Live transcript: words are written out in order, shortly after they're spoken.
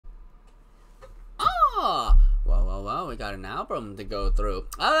we got an album to go through.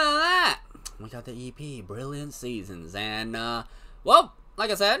 Other than that, we got the EP, Brilliant Seasons, and well, like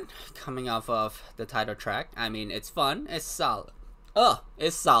I said, coming off of the title track, I mean, it's fun, it's solid.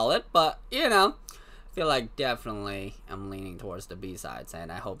 It's solid, but, you know, I feel like definitely I'm leaning towards the B-sides,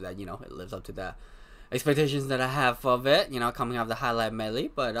 and I hope that, you know, it lives up to the expectations that I have of it, you know, coming off the highlight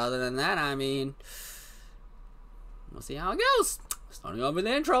medley. But other than that, I mean, we'll see how it goes. Starting off with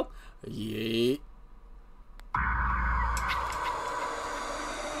the intro. Yeah.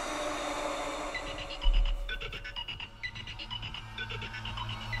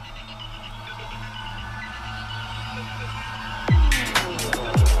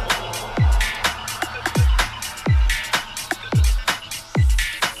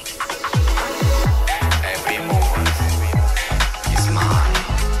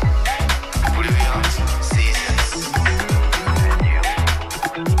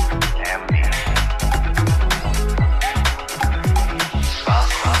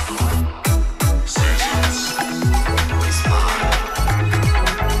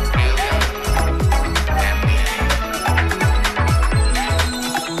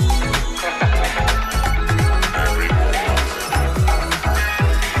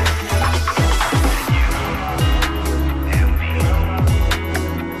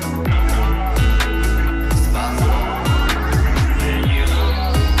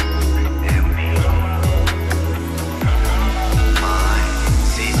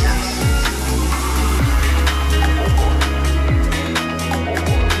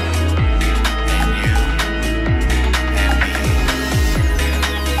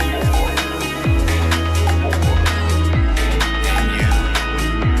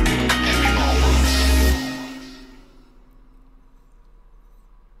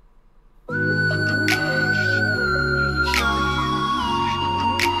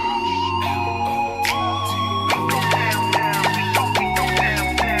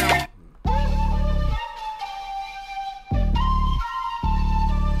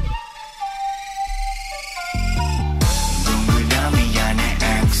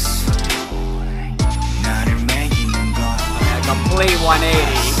 Complete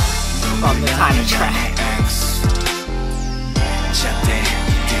 180 from the title track.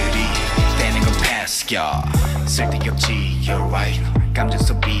 쓸데없지, you're right. 감정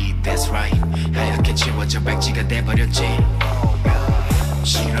소비, that's right. 하얗게 지워져 백지가 돼버렸지.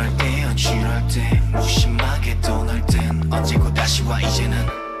 지랄 때 무심하게 또 널 든 언제고 다시 와 이제는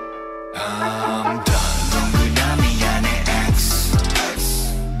I'm done. 누구나 미안해 X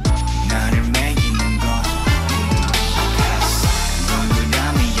나를 매기는 건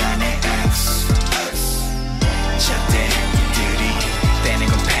누구나 미안해 X 잣대들이 떼는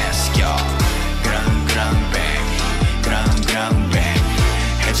건 pass ground bang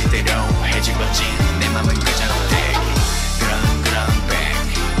해지대로 해지거진 내 맘은 그자로 돼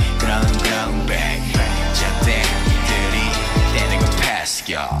ground bang 잣대들이 떼는 건 pass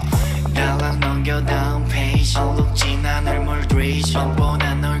달랑 넘겨 다음 페이지 얼룩진 하늘 물 드레이스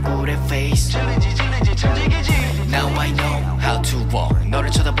뻔뻔한 얼굴의 face Now I know how to walk 너를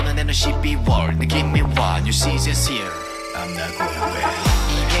쳐다보는 내 눈 12월 느낌이 와 New season's here I'm not going back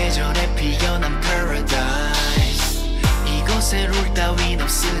이 계절에 피어난 paradise 이곳에 룰 따윈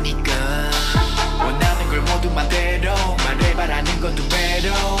없으니까 원하는 걸 모두 맘대로 말해 바라는 건 두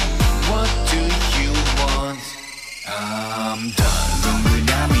배로 What do you want? I'm done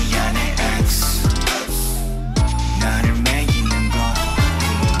누구나 미안해 X 나를 매기는 건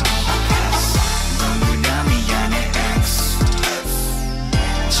누구나 미안해 X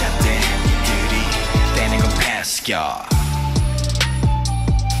잣대들이 떼는 건 pass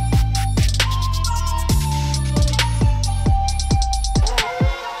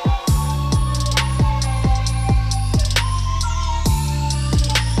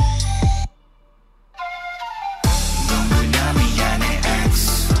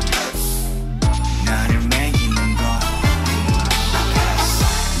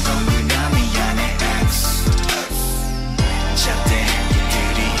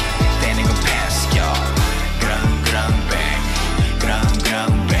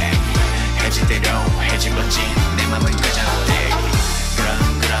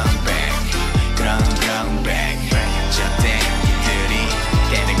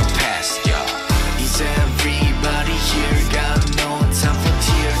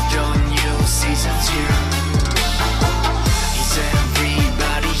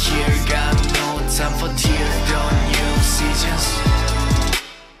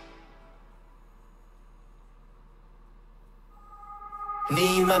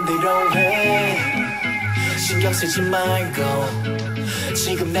네 맘대로 해 신경 쓰지 말고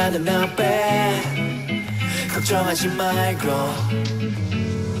지금 나는 not bad 걱정하지 말고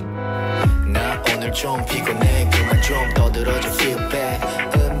나 오늘 좀 피곤해 그만 좀 떠들어줘 feel bad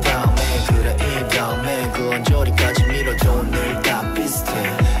다음에 그래 이 다음에 그 언저리까지 밀어도 늘 다 비슷해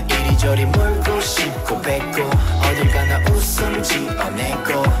이리저리 물고 씹고 뱉고 어딜 가나 웃음을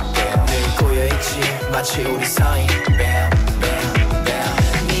지어내고 늘 꼬여있지 마치 우리 사이 네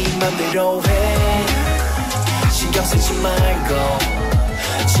맘대로 해 신경 쓰지 말고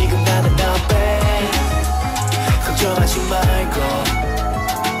지금 나는 나빼 걱정하지 말고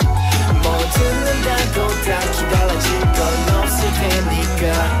뭐 듣는다고 다 기다려질 건 없을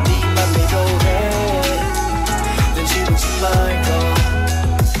테니까 네 맘대로 해 눈치 보지 말고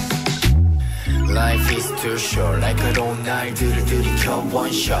Life is too short 날카로운 날들을 들이켜 one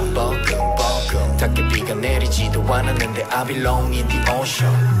shot 뻐끔뻐끔 닭개비가 내리지도 않았는데 I belong in the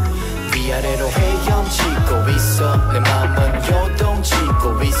ocean 위아래로 헤엄치고 있어 내 맘은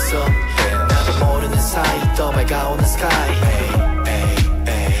요동치고 있어 나도 모르는 사이 또 밝아오는 sky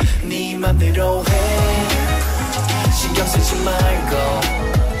네 맘대로 해 신경 쓰지 말고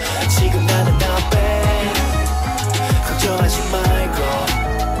지금 나는 나빼 걱정하지 말고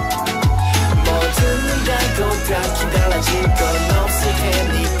뭐 듣는다고 다 기다려질 건 없을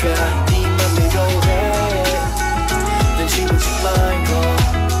테니까 네 맘대로 해 눈치 보지 말고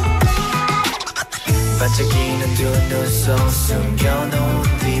반짝이는 두 눈 속 숨겨놓은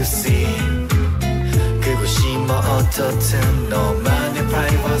beauty 그곳이 뭐 어떻든 너만의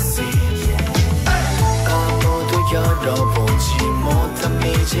privacy 아무도 열어보지 못한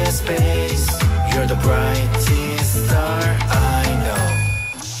미지의 space You're the brightest star I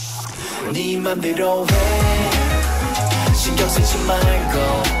know 네 맘대로 해 신경 쓰지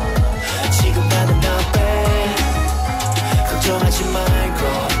말고 지금 나는 나빼 걱정하지 말고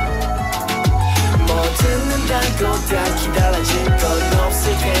뭐 듣는다고 다 기다려질 건 없을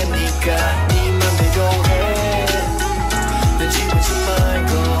테니까 네 맘대로 해 눈치 보지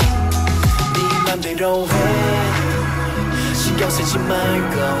말고 네 맘대로 해 신경 쓰지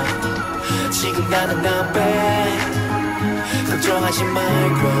말고 지금 나는 나빼 걱정하지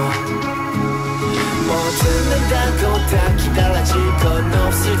말고 뭐 듣는다고 다 기다려질 건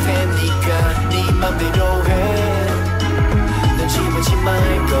없을 테니까 네 맘대로 해 눈치 보지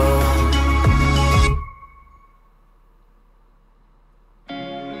말고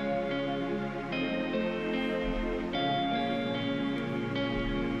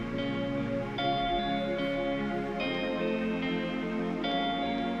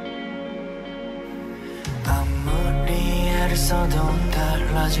써도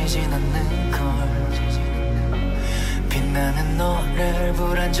달라지진 않는 걸 빛나는 너를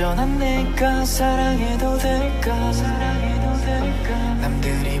불안전한 내가 사랑해도 될까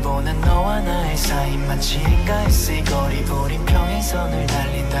남들이 보는 너와 나의 사이 마치 인가의 거리 우린 평행선을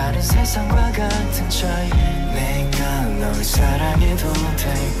달린 다른 세상과 같은 차이 내가 널 사랑해도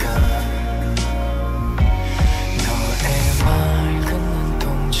될까 너의 맑은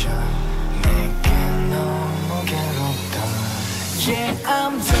눈동자 내게 너무 괴롭다 Yeah,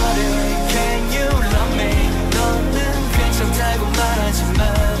 I'm dirty, can you love me? 너는 괜찮다고 말하지만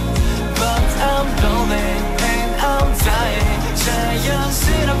But I'm lonely and I'm dying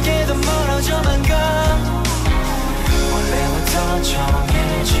자연스럽게도 멀어져만 가 원래부터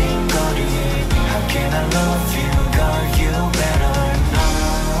정해진 거리 How can I love you, girl, you better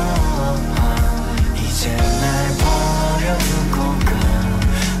이제 날 버려두고 가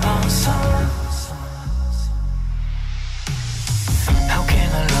어서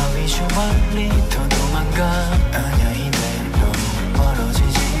멀리 더 도망가 아냐 이대로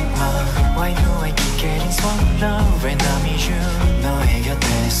멀어지지 마 Why do I keep getting smaller When I'm with you 너의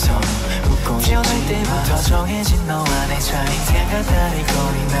곁에서 웃고 태어날 때부터 정해진 너와 내 차이 태양과 달의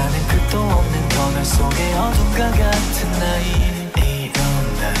거리 나는 끝도 없는 터널 속의 어둠과 같은 나이 이런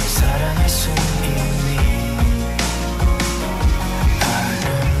날 사랑할 수 있니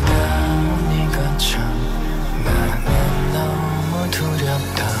아름다운 네가 참 나는 너무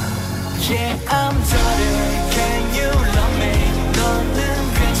두렵다 Yeah, I'm dirty, can you love me? 너는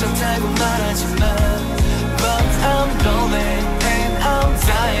괜찮다고 말하지만 But I'm lonely and I'm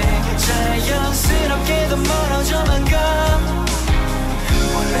dying 자연스럽게도 멀어져만 가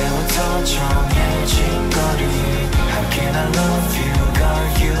원래부터 정해진 거리 How can I love you, girl,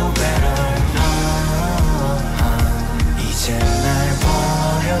 you better 이제 날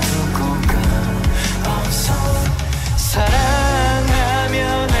버려두고 가 어서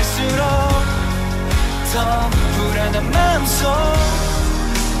사랑하면 할수록 더 불안한 마음속에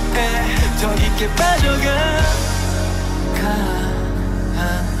더 깊게 빠져가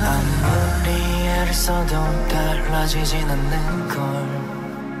아무리 애를 써도 달라지진 않는 걸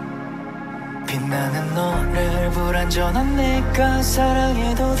빛나는 너를 불완전한 내가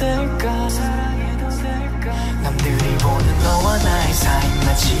사랑해도 될까 남들이 보는 너와 나의 사이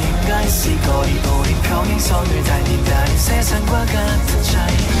마치 인가있을 거리 우리 평행선을 달린다는 세상과 같은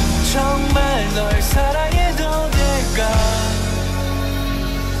차이 정말 널 사랑해도 될까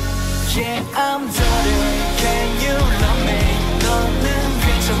Yeah, I'm dirty, can you love me 너는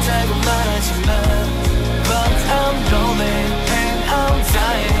괜찮다고 말하지만 But I'm lonely and I'm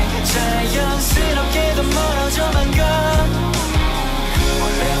dying 자연스럽게도 멀어져만 가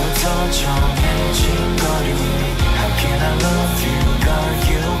원래부터 정해진 거리 How can I love you, girl,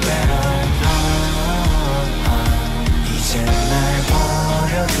 you better 이제 날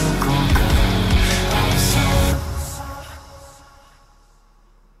버려두고 가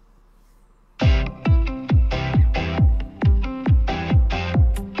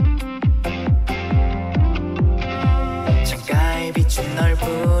창가에 비춘 널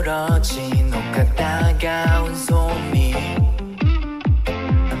부러진 옷과 따가운 손이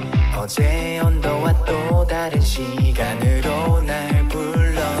어제 온도와 또 다른 시간으로 날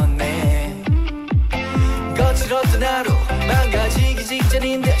불러내 거칠었던 하루 망가지기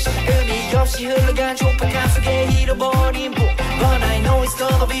직전인데 의미 없이 흘러간 촉박한 속에 잃어버린 부 But I know it's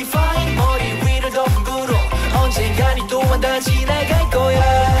gonna be fine 머리 위를 덮은 구름 언젠간 이 또한 다 지나갈 거야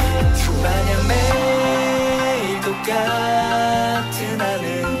마냥 매일 똑같은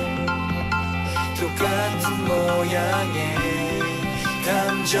하늘 똑같은 모양의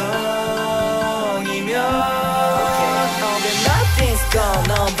감정이면 Okay, then nothing's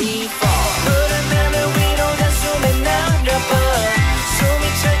gonna be fun 푸른 하늘 위로 단숨에 날아봐 숨이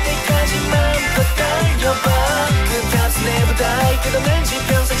찰 때까지 마음껏 달려봐 그 탑스 내보다 끝없는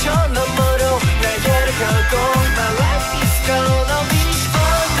지평선 저 너머로 날개를 펴고 My life is gonna be fun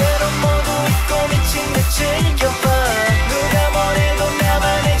때론 모두 잊고 미친 듯 즐겨봐 누가 뭐래도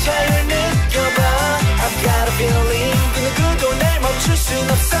나만의 자유를 느껴봐 I've got a feeling 그 누구도 날 멈출 순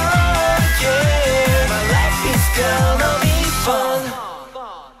없어 Yeah My life is gonna be fun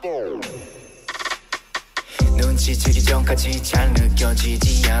눈치채기 전까지 잘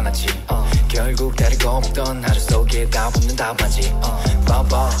느껴지지 않았지 결국 다르고 없던 하루 속에 다 붙는 답안지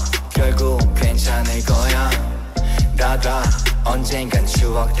봐봐 결국 괜찮을 거야 다다 언젠간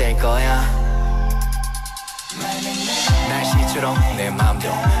추억될 거야 날씨처럼 내 맘도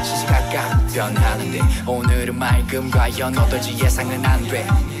시시각각 변하는데 오늘은 맑음 과연 어떨지 예상은 안돼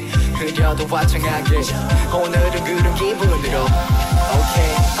흐려도 화창하게 오늘은 그런 기분으로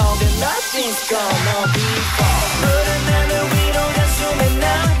Okay, oh then nothing's gonna be fun 푸른 하늘 위로 단숨에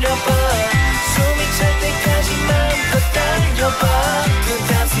날아봐 숨이 찰 때까지 마음껏 달려봐 그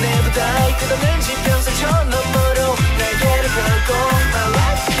탑스 내보다 끝없는 지평선 저 너머로 날개를 펴고 My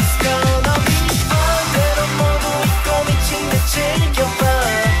life is gonna be fun 때론 모두 잊고 미친 듯 즐겨봐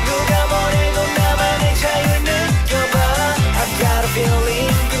누가 뭐래도 나만의 자유를 느껴봐 I've got a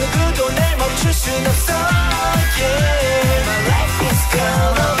feeling 그 누구도 날 멈출 순 없어 Yeah My life is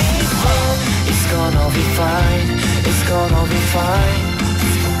gonna be fun It's gonna be fine It's gonna be fine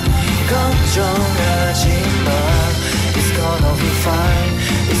걱정하지 마 It's gonna be fine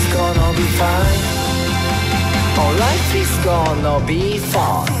It's gonna be fine Oh life is gonna be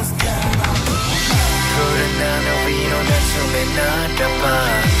fun 푸른 하늘 위로 단숨에 날아봐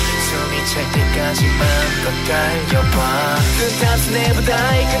숨이 찰 때까지 마음껏 달려봐 그 탑스 내보다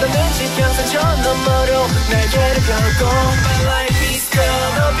끝없는 지평선 저 너머로 날개를 펴고 My life is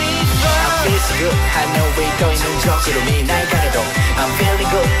gonna be fun I feel so good 하늘 위에 떠있는 저 구름이 날 가려도 I'm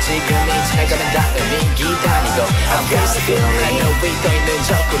feeling good 지금 이 차가운 다음이 기다리고 I'm feel so good 하늘 위에 떠있는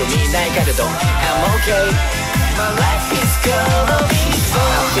저 구름이 날 가려도 I'm okay My life is gonna be fun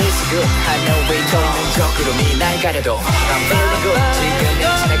I feel so good 하늘 위에 떠있는 저 구름이 날 가려도 I'm feeling good 지금 이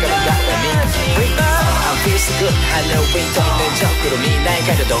차가운 다음이 I feel so good 하늘 위에 떠있는 저 구름이 날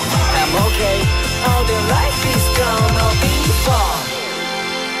가려도 I'm okay All the life is gonna be fun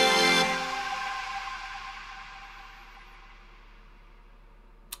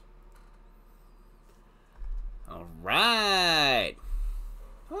Alright.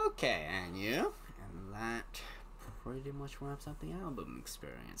 Okay, and you? And that pretty much wraps up the album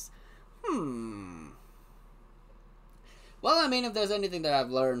experience. Well, I mean, if there's anything that I've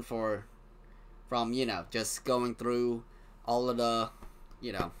learned from, you know, just going through all of the,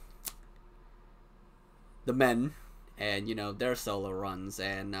 you know, the men and, you know, their solo runs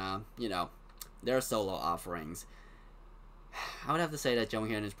and, you know, their solo offerings, I would have to say that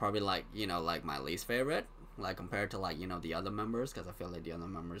JONGHYEON is probably, like, you know, like, my least favorite, like, compared to, like, you know, the other members, because I feel like the other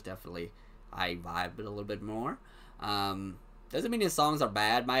members definitely, I vibe it a little bit more. Doesn't mean his songs are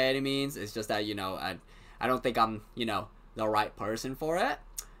bad by any means, it's just that, you know, I don't think I'm, you know, the right person for it.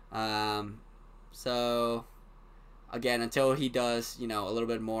 So again, until he does, you know, a little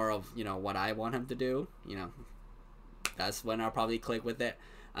bit more of, you know, what I want him to do, you know, that's when I'll probably click with it.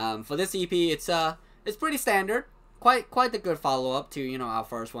 For this EP, it's pretty standard, quite the good follow up to, you know, our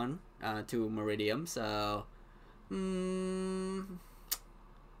first one, to Meridium. So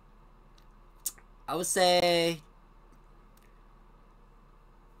I would say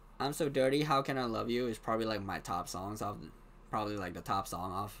I'm So Dirty, How Can I Love You is probably like my top songs off, probably like the top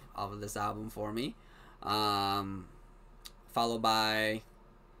song off of this album for me. Followed by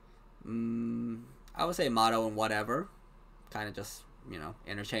I would say Motto and Whatever, kind of just, you know,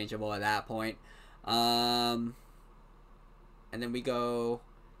 interchangeable at that point. And then we go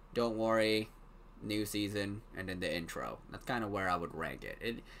Don't Worry, New Season, and then the intro. That's kind of where I would rank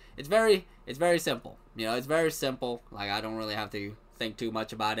it. It's very simple. You know, it's very simple. Like, I don't really have to think too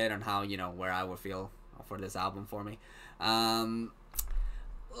much about it on how, you know, where I would feel for this album for me.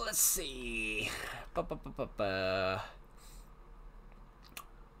 Let's see.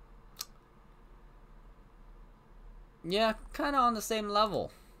 Yeah, kind of on the same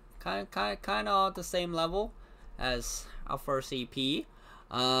level. Kind of on the same level as our first EP.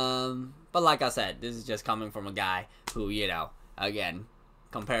 But like I said, this is just coming from a guy who, you know, again,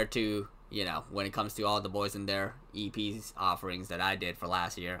 compared to, you know, when it comes to all the boys in their EPs offerings that I did for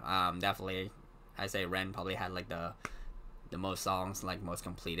last year, definitely, I say Ren probably had like the most songs, like most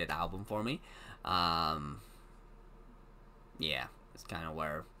completed album for me. Yeah, it's kind of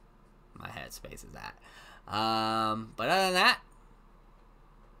where my headspace is at. But other than that,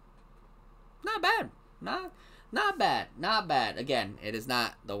 not bad. Not bad. Again, it is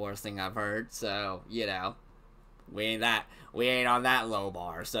not the worst thing I've heard, so, you know, we ain't on that low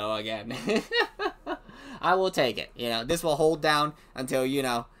bar. So again, I will take it. You know, this will hold down until, you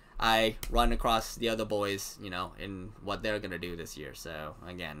know, I run across the other boys, you know, in what they're gonna do this year. So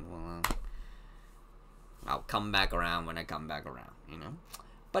again, well, I'll come back around when I come back around, you know.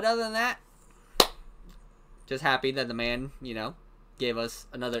 But other than that, just happy that the man, you know, gave us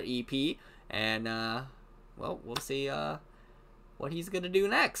another EP, and well, we'll see what he's gonna do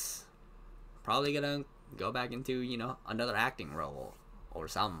next. Probably gonna go back into, you know, another acting role or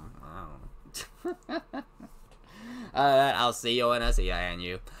something. I don't know. I'll see you when I see you, and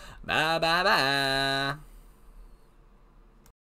you. Bye bye bye.